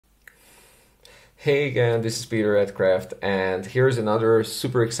Hey again, this is Peter at Craft, and here's another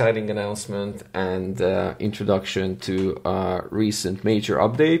super exciting announcement and introduction to a recent major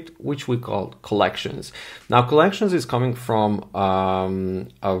update, which we call Collections. Now, Collections is coming from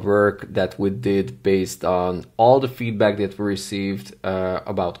a work that we did based on all the feedback that we received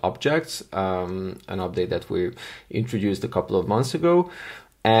about objects, an update that we introduced a couple of months ago.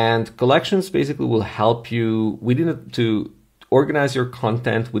 And Collections basically will help you to organize your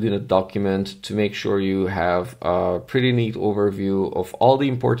content within a document to make sure you have a pretty neat overview of all the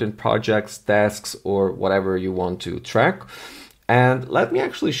important projects, tasks, or whatever you want to track. And let me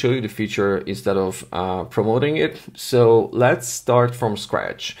actually show you the feature instead of promoting it. So let's start from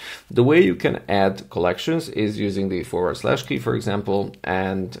scratch. The way you can add collections is using the / key, for example,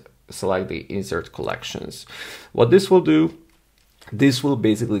 and select the insert collections. What this will do, this will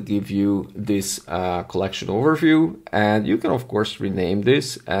basically give you this collection overview, and you can of course rename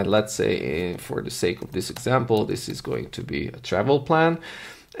this. And let's say for the sake of this example, this is going to be a travel plan.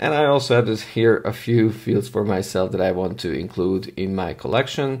 And I also have here a few fields for myself that I want to include in my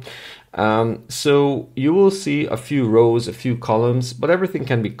collection. So you will see a few rows, a few columns, but everything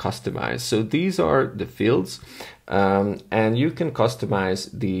can be customized. So these are the fields, and you can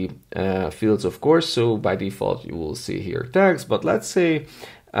customize the fields, of course. So by default, you will see here tags, but let's say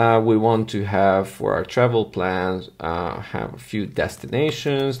we want to have for our travel plans, have a few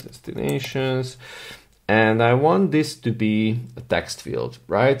destinations, and I want this to be a text field,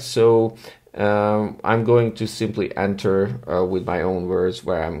 right? So I'm going to simply enter with my own words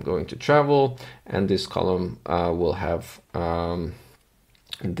where I'm going to travel, and this column will have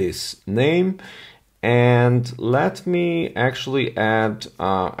this name. And let me actually add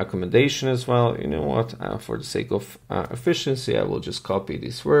accommodation as well. You know what, for the sake of efficiency, I will just copy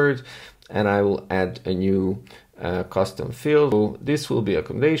this word and I will add a new custom field. So this will be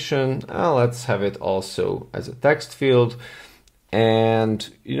accommodation. Let's have it also as a text field. And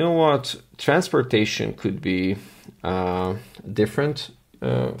you know what, transportation could be a different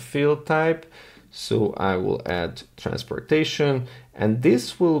field type. So I will add transportation, and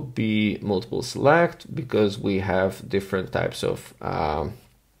this will be multiple select because we have different types of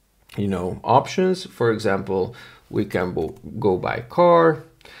options. For example, we can go by car.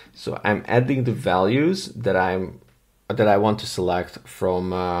 So I'm adding the values that I want to select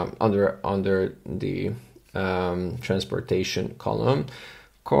from under the transportation column.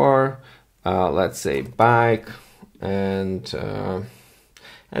 Car, let's say bike, and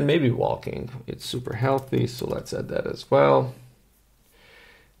maybe walking. It's super healthy, so let's add that as well.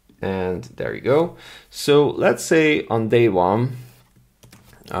 And there you go. So let's say on day one,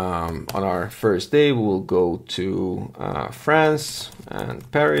 on our first day, we will go to France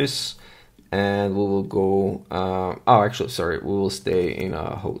and Paris, and we will go, we will stay in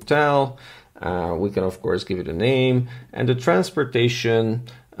a hotel. We can of course give it a name, and the transportation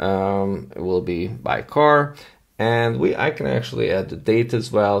will be by car. And I can actually add the date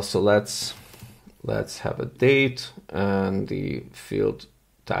as well. So let's have a date, and the field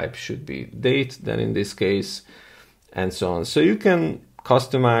type should be date then in this case, and so on. So you can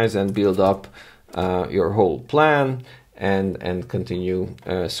customize and build up your whole plan and continue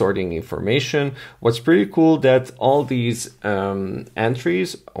sorting information. What's pretty cool that all these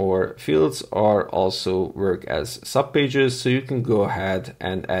entries or fields are also work as subpages, so you can go ahead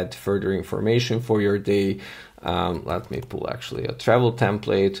and add further information for your day. Let me pull actually a travel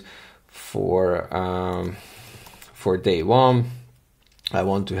template for day one. I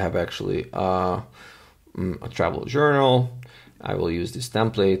want to have actually a travel journal. I will use this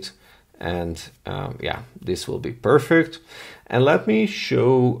template, and yeah, this will be perfect. And let me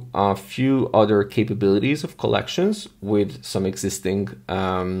show a few other capabilities of collections with some existing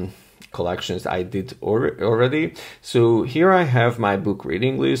collections I did already. So here I have my book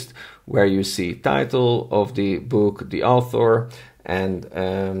reading list, where you see title of the book, the author, and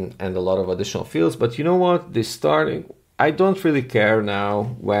a lot of additional fields. But you know what, I don't really care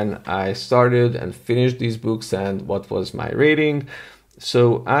now when I started and finished these books and what was my rating.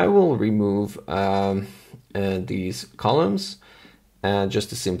 So I will remove these columns just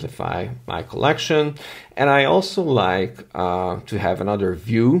to simplify my collection. And I also like to have another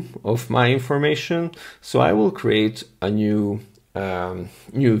view of my information. So I will create a new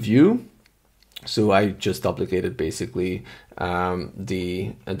view. So I just duplicated basically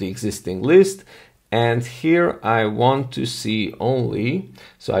the existing list. And here I want to see only,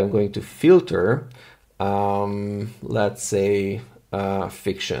 so I'm going to filter, let's say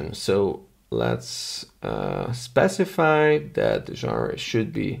fiction. So let's specify that the genre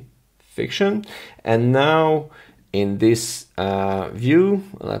should be fiction. And now in this view,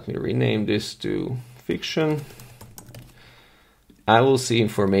 let me rename this to fiction. I will see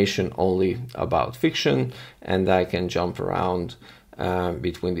information only about fiction, and I can jump around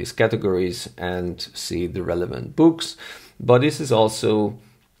between these categories and see the relevant books. But this is also,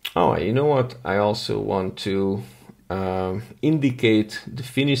 oh, you know what? I also want to indicate the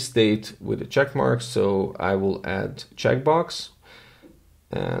finished state with a check mark. So I will add checkbox,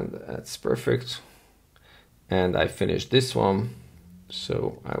 and that's perfect. And I finished this one.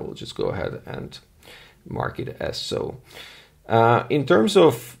 So I will just go ahead and mark it as so. In terms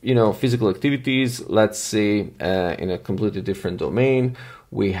of, physical activities, let's say in a completely different domain,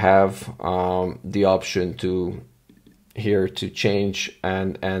 we have the option to change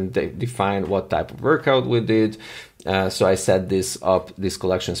and define what type of workout we did. So I set this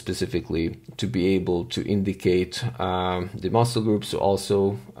collection specifically to be able to indicate the muscle groups. So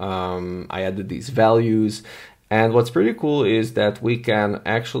also I added these values. And what's pretty cool is that we can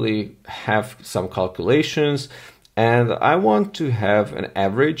actually have some calculations. And I want to have an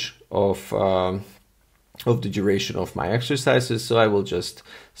average of the duration of my exercises. So I will just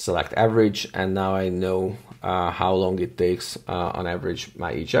select average, and now I know how long it takes on average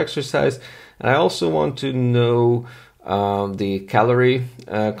each exercise. And I also want to know the calorie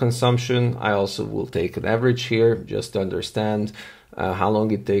consumption. I also will take an average here just to understand how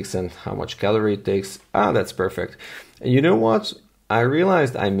long it takes and how much calorie it takes. That's perfect. And you know what? I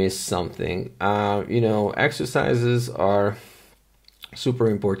realized I missed something. Exercises are super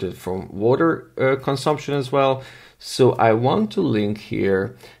important from water consumption as well. So I want to link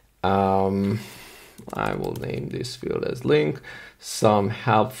here, I will name this field as link, some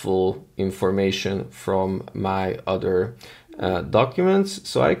helpful information from my other documents.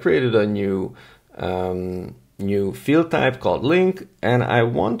 So I created a new field type called link, and I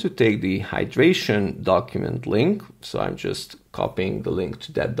want to take the hydration document link. So I'm just copying the link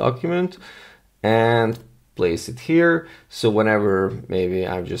to that document and place it here. So whenever maybe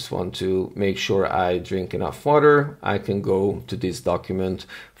I just want to make sure I drink enough water, I can go to this document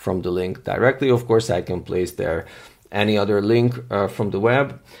from the link directly. Of course, I can place there any other link from the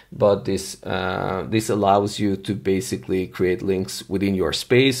web, but this allows you to basically create links within your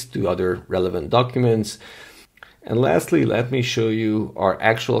space to other relevant documents. And lastly, let me show you our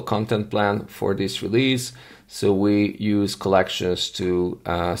actual content plan for this release. So we use collections to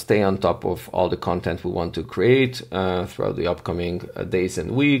stay on top of all the content we want to create throughout the upcoming days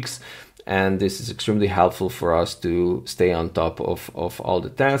and weeks. And this is extremely helpful for us to stay on top of all the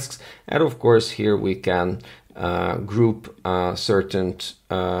tasks. And of course, here we can group by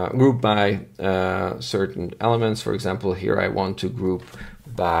certain elements. For example, here I want to group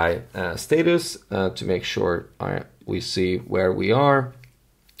by status to make sure we see where we are.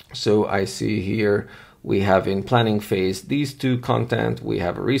 So I see here we have in planning phase these two content, we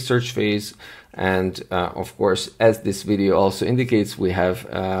have a research phase, and of course, as this video also indicates, we have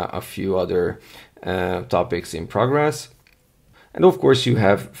a few other topics in progress. And of course, you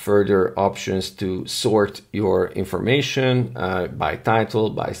have further options to sort your information by title,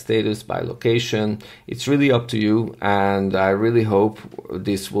 by status, by location. It's really up to you, and I really hope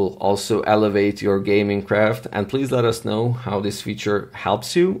this will also elevate your gaming craft. And please let us know how this feature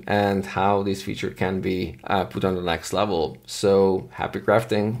helps you and how this feature can be put on the next level. So happy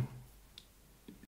crafting!